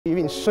You're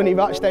in sunny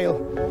Rochdale,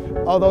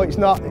 although it's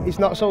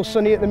not so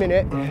sunny at the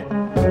minute.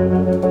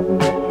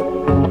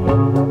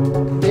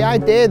 The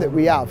idea that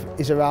we have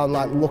is around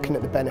looking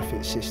at the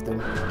benefit system.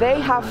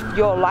 They have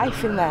your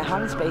life in their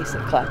hands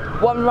basically.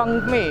 One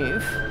wrong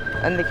move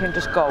and they can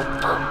just go.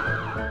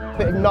 A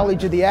bit of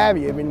knowledge of the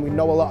area, and we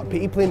know a lot of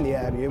people in the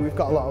area, we've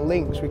got a lot of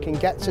links, we can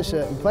get to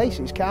certain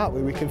places, can't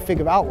we? We can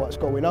figure out what's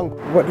going on.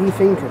 What do you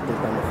think of the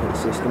benefit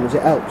system? Has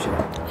it helped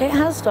you? It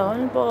has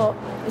done, but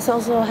it's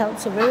also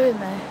helped to ruin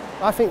me.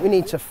 I think we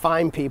need to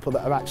find people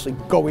that are actually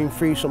going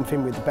through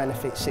something with the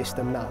benefit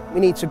system now. We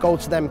need to go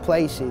to them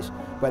places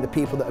where the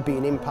people that are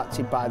being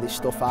impacted by this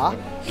stuff are.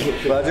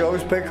 Why do you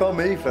always pick on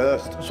me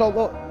first? So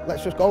look,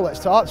 let's just go, let's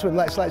talk to them,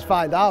 let's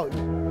find out.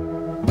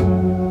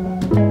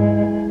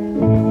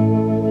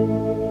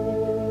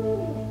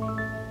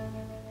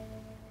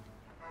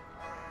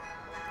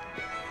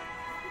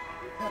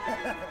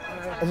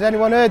 Has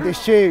anyone heard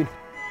this tune?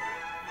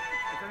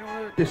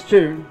 This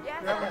tune?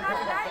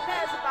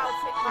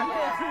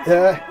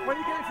 Yeah.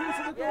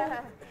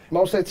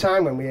 Most of the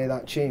time when we hear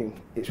that tune,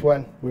 it's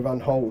when we're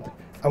on hold.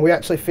 And we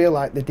actually feel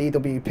like the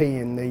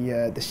DWP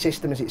and the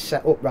system as it's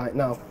set up right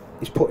now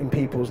is putting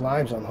people's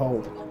lives on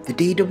hold. The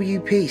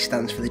DWP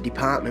stands for the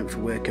Department for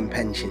Work and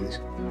Pensions.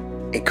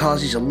 It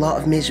causes a lot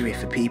of misery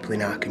for people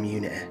in our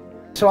community.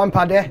 So I'm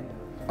Paddy.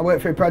 I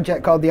work for a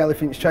project called The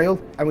Elephant's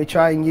Trail, and we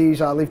try and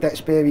use our lived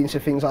experience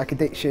of things like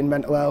addiction,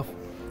 mental health,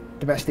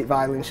 domestic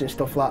violence and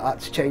stuff like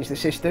that to change the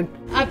system.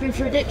 I've been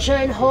through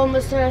addiction,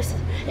 homelessness.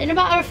 In a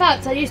matter of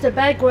fact, I used to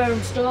beg where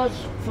I'm stored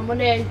for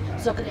money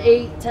so I could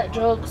eat, take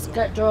drugs,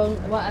 get drunk,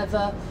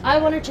 whatever. I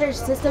want to change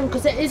the system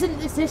because it isn't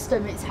the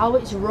system, it's how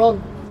it's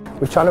run.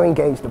 We're trying to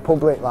engage the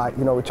public,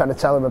 we're trying to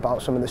tell them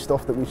about some of the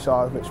stuff that we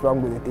saw that's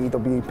wrong with the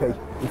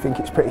DWP. We think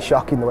it's pretty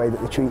shocking the way that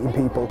they're treating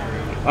people.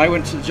 I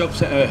went to the job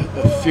centre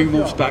a few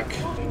months back.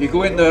 You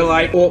go in there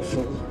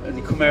hopeful and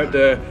you come out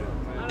there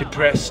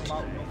depressed.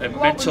 And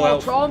mental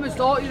health. You go out with more traumas,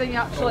 don't you,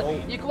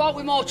 than you go out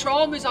with more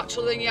traumas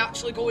actually than you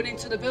actually going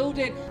into the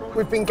building.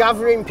 We've been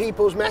gathering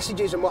people's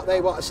messages and what they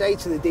want to say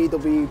to the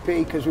DWP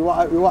because we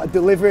want to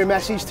deliver a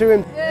message to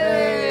them.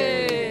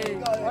 Yay!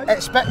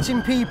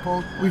 Expecting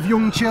people with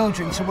young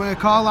children to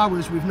work all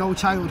hours with no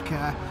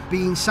childcare,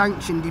 being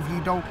sanctioned if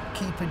you don't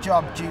keep a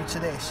job due to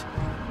this,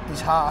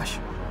 is harsh.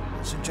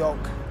 It's a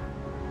joke.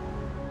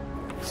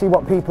 See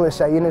what people are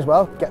saying as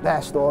well, get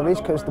their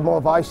stories, because the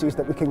more voices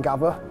that we can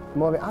gather, the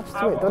more it adds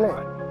to it, doesn't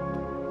it?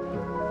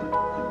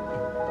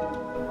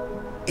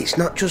 It's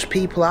not just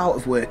people out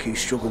of work who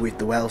struggle with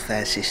the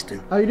welfare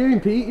system. How you doing,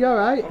 Pete? You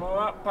alright?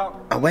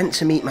 I went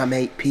to meet my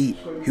mate Pete,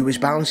 who was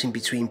bouncing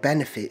between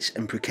benefits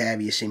and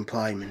precarious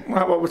employment.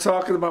 Right, what we're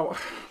talking about.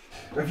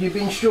 Have you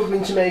been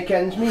struggling to make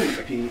ends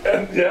meet, Pete?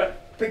 Yeah,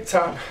 big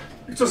time.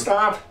 It's just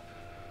hard.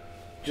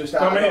 Just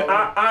hard? I mean,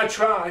 I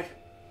try,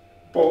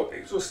 but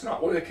it's just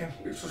not working.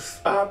 It's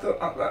just hard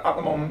at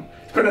the moment.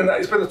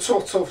 It's been a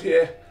tough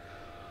year.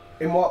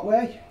 In what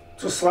way?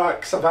 Just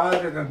like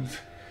surviving and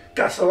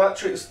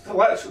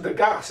the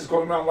gas is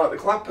going around like the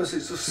clappers.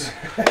 It's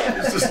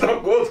just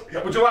not good.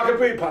 Would you like a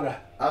brew, Paddy?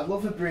 I'd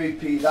love a brew,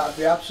 Pete. That'd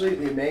be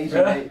absolutely amazing,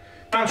 Yeah. mate.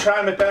 I'm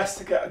trying my best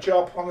to get a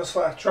job,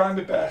 honestly. I'm trying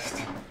my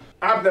best.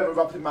 I've never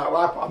robbed in my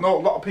life, but I know a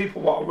lot of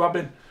people what are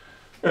robbing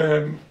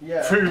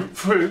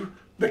through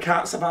they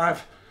can't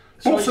survive.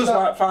 So Buses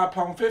like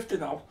 £5.50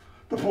 now.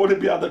 They're putting it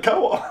behind the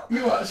counter.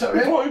 You what, sorry?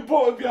 They're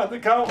putting it behind the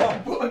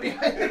counter. Put it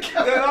behind the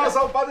counter? Yeah, that's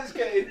how bad it's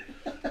getting.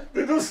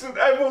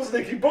 Everyone's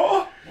nicking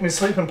butter. My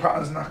sleeping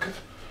pattern's knackered.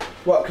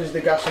 What, because of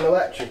the gas and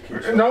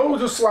electric? No,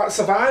 just like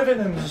surviving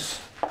and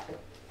just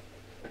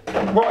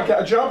want to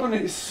get a job and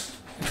it's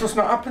just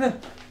not happening.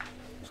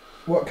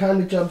 What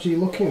kind of jobs are you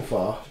looking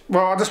for?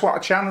 Well, I just want a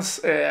chance.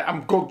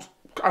 I'm good.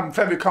 I'm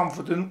very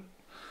confident.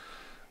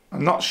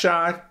 I'm not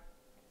shy.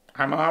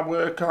 I'm a hard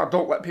worker. I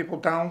don't let people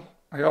down.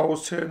 I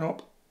always turn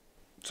up.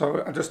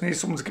 So I just need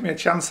someone to give me a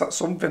chance at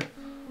something.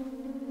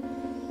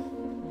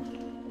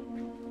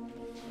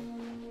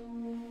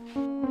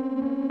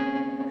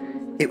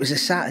 It was a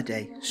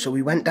Saturday, so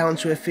we went down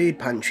to a food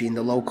pantry in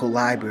the local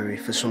library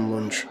for some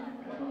lunch.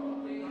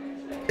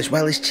 As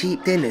well as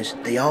cheap dinners,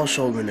 they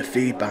also run a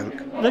food bank.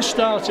 This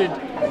started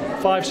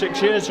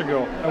 5-6 years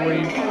ago, and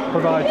we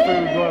provide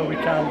food where we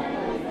can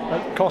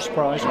at cost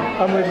price,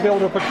 and we've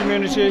built up a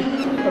community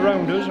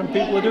around us and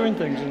people are doing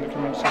things in the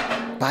community.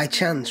 By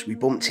chance, we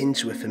bumped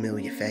into a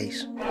familiar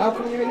face. How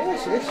come you're in here,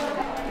 sis?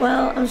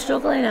 Well, I'm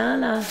struggling,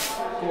 aren't I?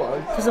 Why?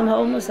 Because I'm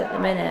homeless at the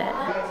minute.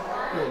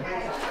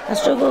 I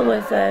struggle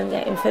with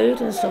getting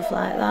food and stuff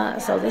like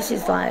that, so this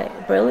is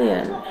like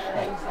brilliant.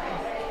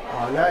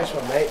 Oh, nice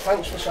one, mate.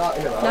 Thanks for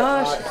sorting it out.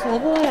 No, it's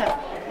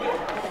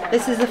lovely.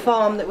 This is the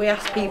form that we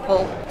ask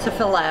people to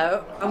fill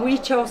out, and we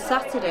chose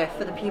Saturday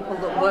for the people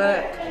that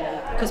work,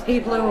 because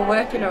people who are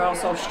working are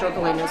also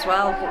struggling as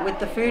well, but with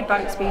the food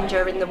banks being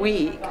during the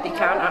week, they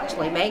can't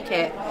actually make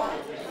it.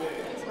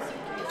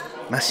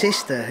 My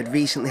sister had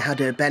recently had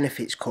her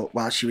benefits cut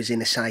while she was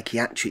in a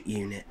psychiatric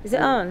unit. Is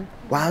it on?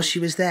 While she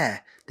was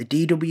there,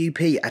 The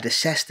DWP had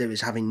assessed her as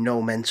having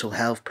no mental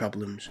health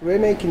problems. We're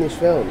making this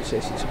film,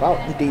 sis, it's about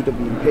the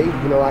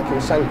DWP, you know, like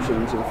in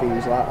sanctions and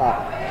things like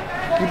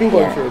that. You've been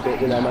going through a bit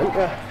with them, haven't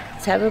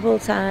you? Terrible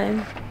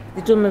time.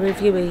 They done my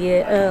review a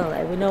year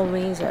early with no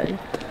reason,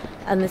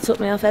 and they took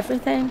me off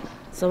everything,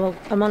 so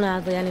I'm on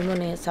hardly any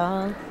money at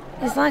all.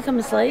 It's like I'm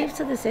a slave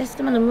to the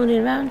system and I'm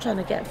running around trying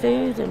to get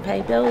food and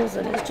pay bills,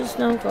 and it's just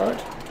no good.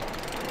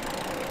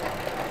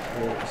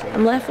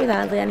 I'm left with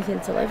hardly anything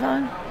to live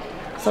on.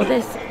 So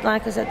this,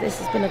 like I said, this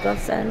has been a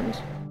godsend.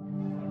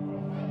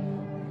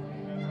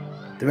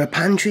 There are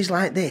pantries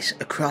like this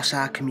across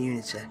our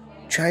community,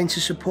 trying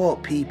to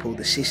support people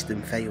the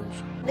system fails.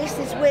 This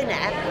is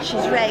Winner.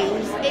 She's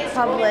raised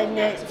probably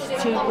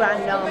 $2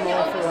 grand or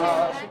more for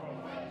us.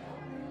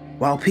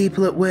 While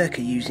people at work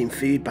are using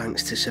food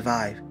banks to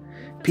survive,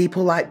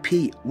 people like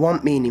Pete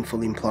want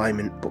meaningful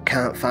employment but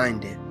can't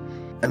find it.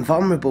 And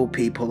vulnerable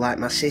people like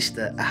my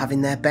sister are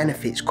having their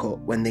benefits cut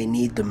when they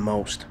need them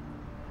most.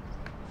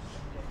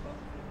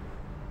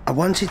 I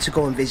wanted to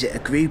go and visit a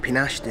group in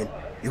Ashton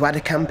who had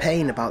a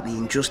campaign about the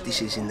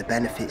injustices in the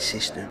benefits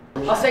system.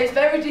 I say it's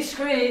very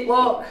discreet,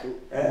 look.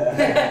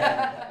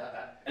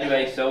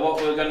 Anyway, so what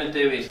we're going to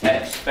do is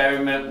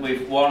experiment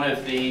with one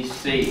of these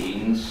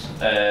scenes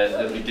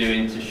that we're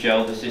doing to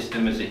show the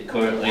system as it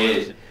currently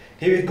is.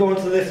 He was going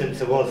to listen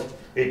to us.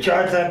 We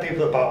try to tell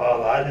people about our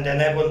lives and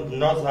then everyone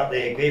nods like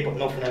they agree, but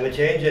nothing ever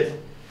changes.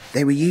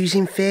 They were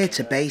using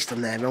theatre based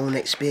on their own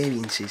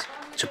experiences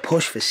to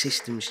push for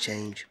systems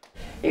change.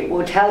 It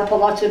would help a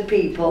lot of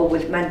people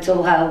with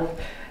mental health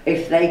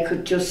if they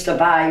could just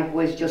survive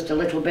with just a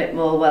little bit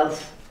more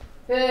wealth.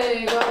 There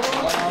you go.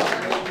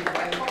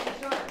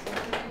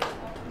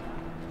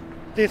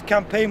 This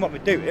campaign, what we're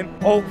doing,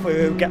 hopefully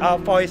we'll get our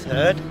voice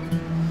heard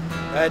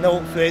and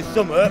hopefully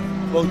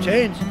something will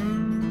change.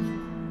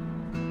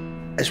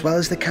 As well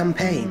as the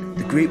campaign,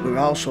 the group were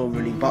also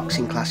running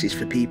boxing classes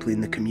for people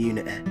in the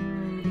community.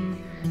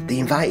 They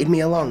invited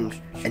me along,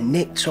 and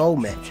Nick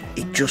told me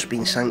he'd just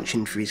been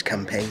sanctioned for his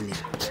campaigning.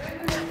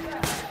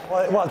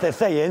 What they're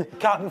saying, you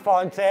can't be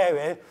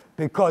volunteering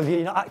because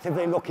you're not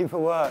actively looking for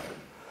work.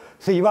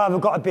 So you've either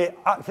got to be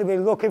actively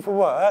looking for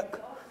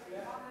work,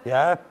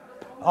 yeah,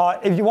 or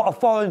if you want to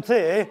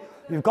volunteer,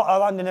 you've got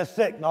to hand in a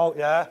sick note,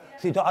 yeah,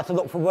 so you don't have to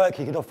look for work,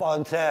 you can just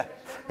volunteer.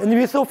 And if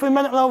you're suffering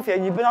mental health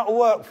and you've been out of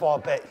work for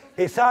a bit,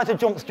 it's hard to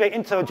jump straight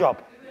into a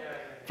job.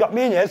 Do you know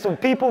what I mean? Yeah? So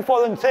people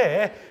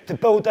volunteer to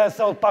build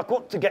themselves back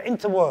up to get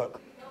into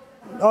work.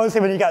 Obviously,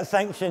 when you get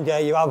sanctioned, yeah,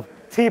 you have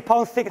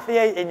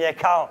 £2.68 in your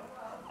account.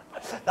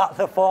 That's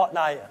a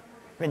fortnight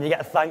when you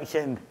get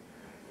sanctioned.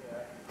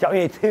 Do you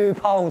know what I mean?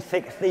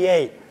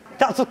 £2.68.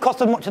 That's the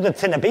cost of much of the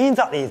tin of beans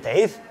at these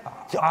days.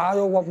 So I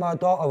don't want my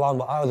daughter around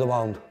what I was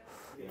around. Do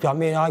you know what I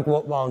mean? I grew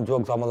up around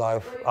drugs all my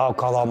life,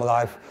 alcohol all my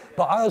life.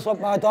 But I just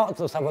want my daughter to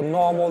just have a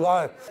normal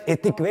life.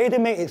 It's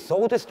degrading me, it's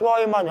soul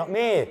destroying, man, you know what I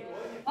mean?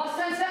 Last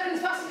 10 seconds,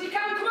 as fast as you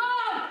can, come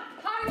on!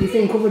 Do you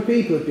think other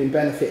people have been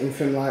benefiting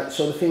from like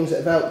sort of things that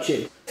have helped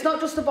you? It's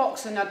not just the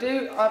boxing,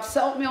 I've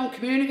set up my own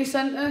community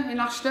centre in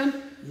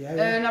Ashton,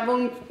 and I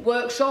run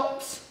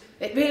workshops.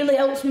 It really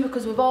helps me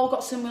because we've all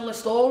got similar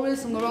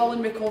stories and we're all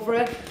in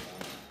recovery.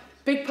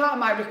 Big part of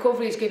my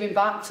recovery is giving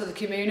back to the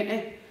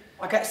community.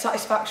 I get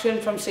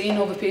satisfaction from seeing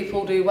other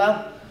people do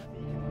well.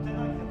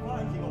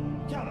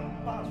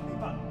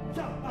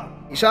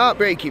 It's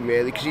heartbreaking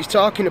really, because he's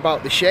talking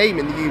about the shame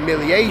and the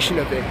humiliation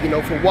of it, you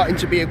know, for wanting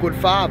to be a good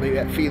father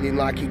yet feeling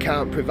like he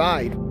can't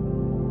provide.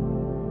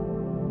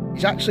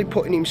 He's actually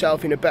putting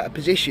himself in a better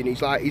position.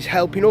 He's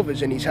helping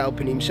others and he's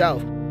helping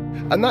himself.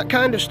 And that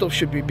kind of stuff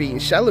should be being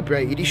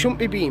celebrated. He shouldn't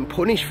be being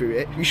punished for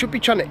it. You should be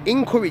trying to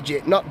encourage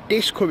it, not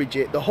discourage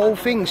it. The whole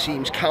thing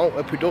seems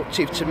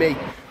counterproductive to me.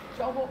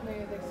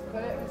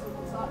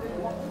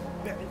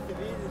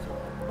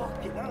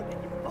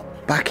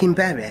 Back in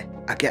Bury,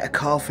 I get a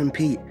call from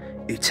Pete,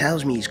 who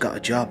tells me he's got a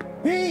job.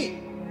 Pete!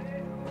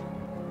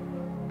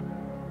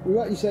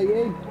 What are you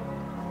saying?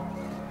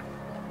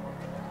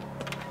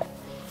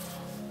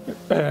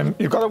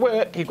 You've got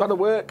to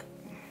work,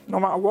 no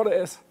matter what it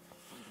is.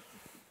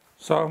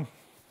 So,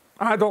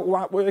 I don't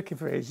like working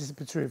for ages, to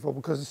be truthful,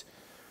 because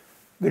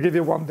they give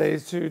you 1 day,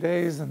 2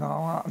 days and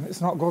all that, and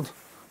it's not good.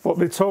 But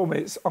they told me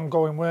it's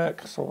ongoing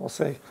work, so we'll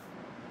see.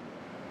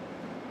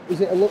 Is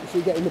it a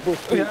luxury getting the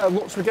bus? Yeah, a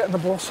luxury getting the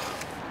bus.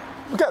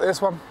 We'll get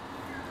this one.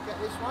 Get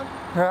this one?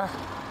 Yeah.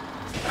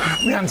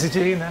 The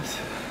anti-G in this.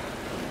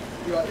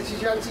 You like, this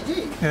is your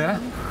anti-G? Yeah.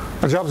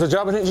 A job's a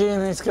job, isn't it, G? You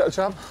need to get a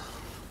job.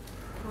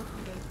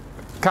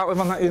 Can't live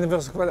on that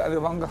universal credit any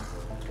longer.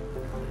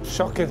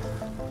 Shocking.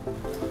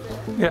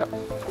 Yeah.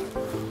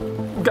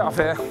 Get off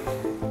here.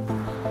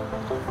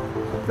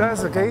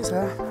 There's the gates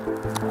there.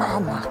 Oh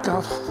my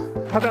God.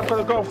 I've got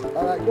to go.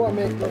 Alright, go on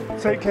mate. Go.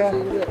 Take care.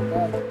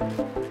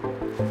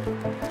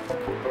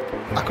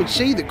 I could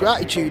see the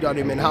gratitude on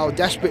him and how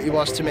desperate he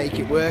was to make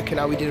it work and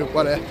how he didn't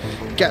want to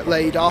get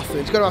laid off, and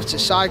he's going to have to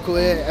cycle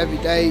here every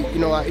day, you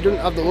know, like he doesn't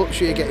have the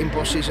luxury of getting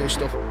buses and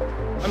stuff.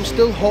 I'm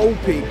still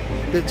hoping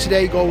that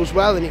today goes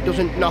well and it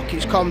doesn't knock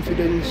his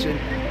confidence and,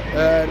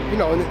 you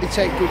know, and that they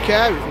take good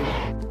care of him.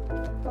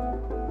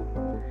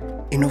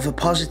 In other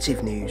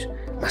positive news,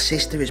 my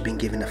sister has been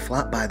given a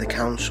flat by the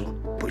council,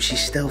 but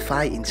she's still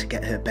fighting to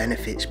get her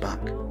benefits back.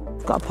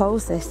 I've got to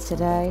post this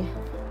today.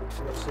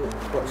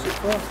 What's it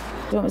for? Do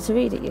you want me to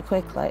read it you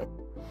quickly?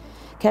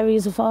 Kerry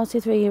is a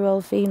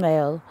 43-year-old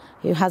female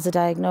who has a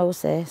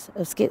diagnosis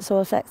of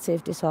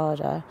schizoaffective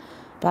disorder,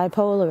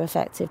 bipolar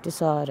affective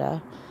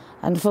disorder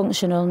and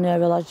functional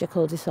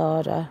neurological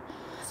disorder.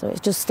 So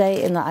it's just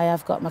stating that I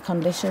have got my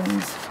conditions.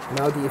 And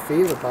how do you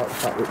feel about the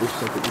fact that they've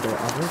said that you don't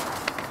have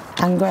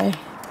it? Angry.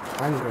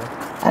 Angry?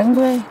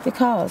 Angry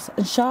because,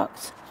 and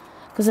shocked,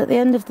 because at the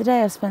end of the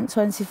day I've spent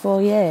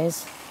 24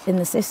 years in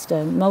the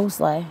system,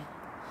 mostly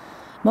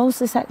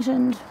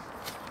sectioned,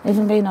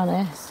 even being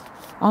honest,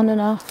 on and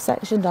off,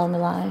 sectioned all my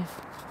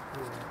life.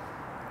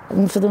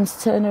 And for them to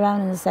turn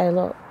around and say,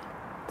 look,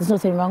 there's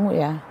nothing wrong with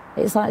you.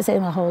 It's like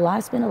saying my whole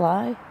life's been a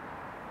lie.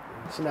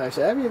 It's a nice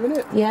area, isn't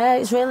it? Yeah,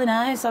 it's really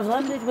nice. I've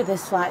landed with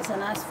this flat, it's a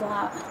nice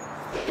flat.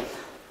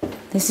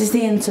 This is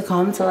the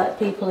intercom to let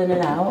people in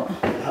and out.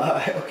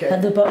 Okay.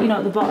 At the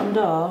at the bottom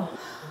door.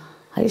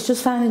 It's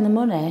just finding the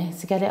money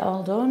to get it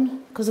all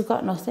done, because I've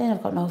got nothing,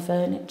 I've got no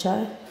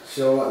furniture.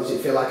 So what, does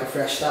it feel like a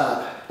fresh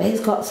start? It's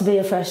got to be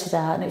a fresh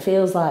start, and it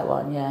feels like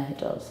one, yeah, it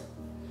does.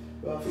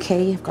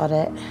 Key, I've got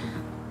it.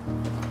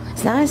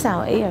 It's nice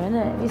out here, isn't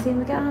it? Have you seen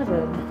the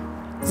garden?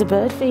 There's a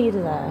bird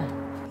feeder there.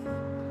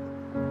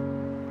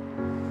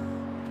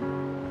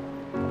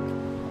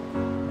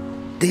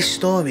 This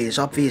story has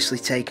obviously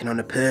taken on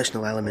a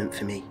personal element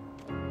for me.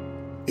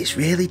 It's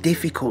really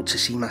difficult to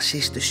see my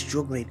sister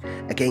struggling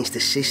against a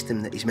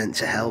system that is meant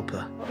to help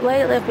her.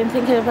 Lately I've been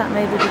thinking about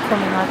maybe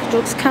becoming like a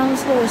drugs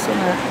counsellor or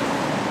something.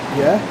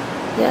 Yeah?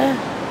 Yeah.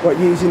 What,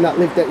 using that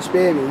lived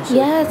experience?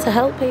 Yeah, to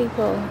help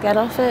people get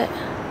off it.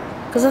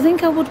 Because I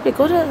think I would be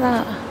good at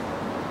that.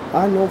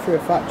 I know for a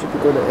fact you'd be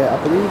good at it,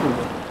 I believe in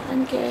you.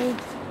 Thank you.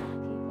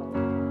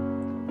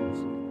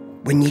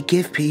 When you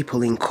give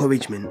people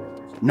encouragement,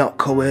 not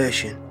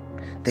coercion,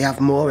 they have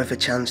more of a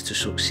chance to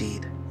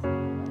succeed.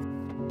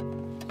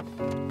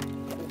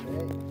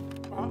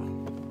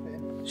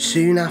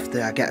 Soon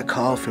after, I get a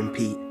call from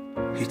Pete,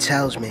 who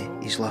tells me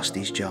he's lost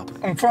his job.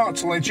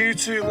 Unfortunately, due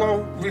to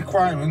low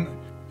requirement,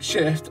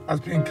 shift has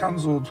been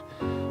cancelled.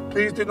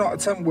 Please do not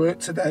attend work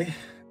today.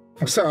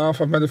 I'm set off,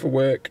 I'm ready for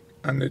work,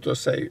 and they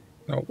just say,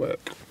 no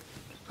work.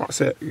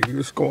 That's it, you're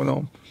just going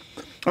home.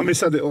 And we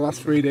said it the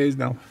last 3 days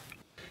now.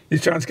 You're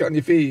trying to get on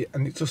your feet,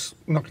 and it's just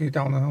knocking you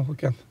down and all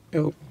again.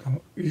 You're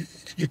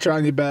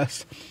trying your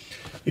best,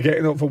 you're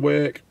getting up for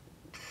work,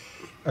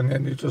 and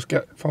then you just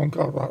get phone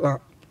calls like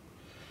that.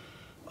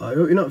 I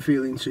hope you're not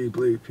feeling too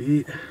blue,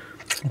 Pete.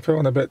 I'm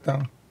feeling a bit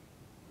down.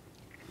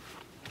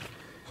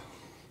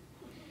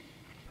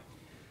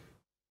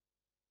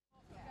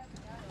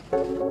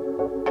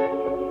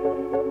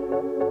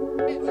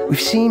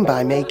 We've seen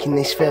by making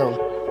this film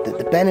that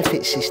the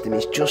benefit system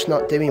is just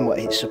not doing what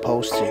it's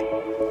supposed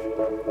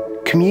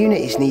to.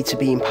 Communities need to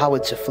be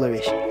empowered to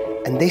flourish,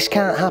 and this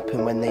can't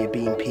happen when they are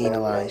being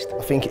penalised.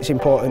 I think it's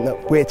important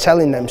that we're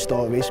telling them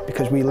stories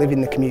because we live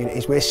in the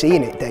communities, we're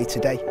seeing it day to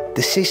day.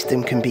 The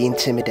system can be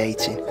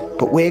intimidating,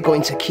 but we're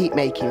going to keep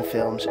making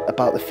films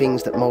about the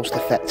things that most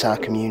affect our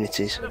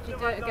communities. Should we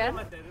do it again?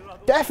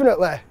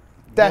 Definitely,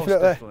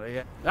 definitely.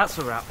 Yeah. That's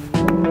a wrap.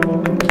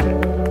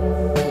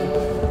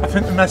 I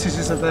think the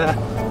messages are there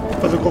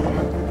for the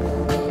government.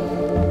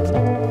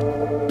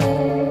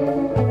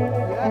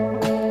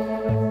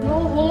 No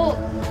hope,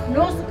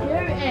 no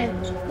security,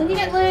 then you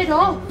get laid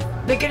off.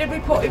 They're going to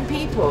be putting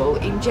people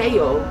in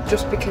jail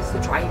just because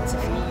they're trying to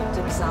feed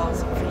themselves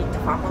and feed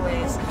their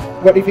families.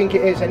 What do you think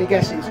it is? Any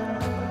guesses?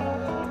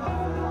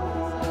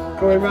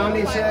 Going round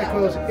in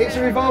circles. It's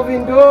a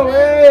revolving door,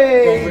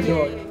 hey!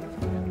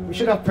 We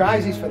should have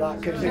prizes for that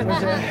because it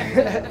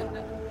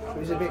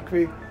was a bit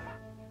crude.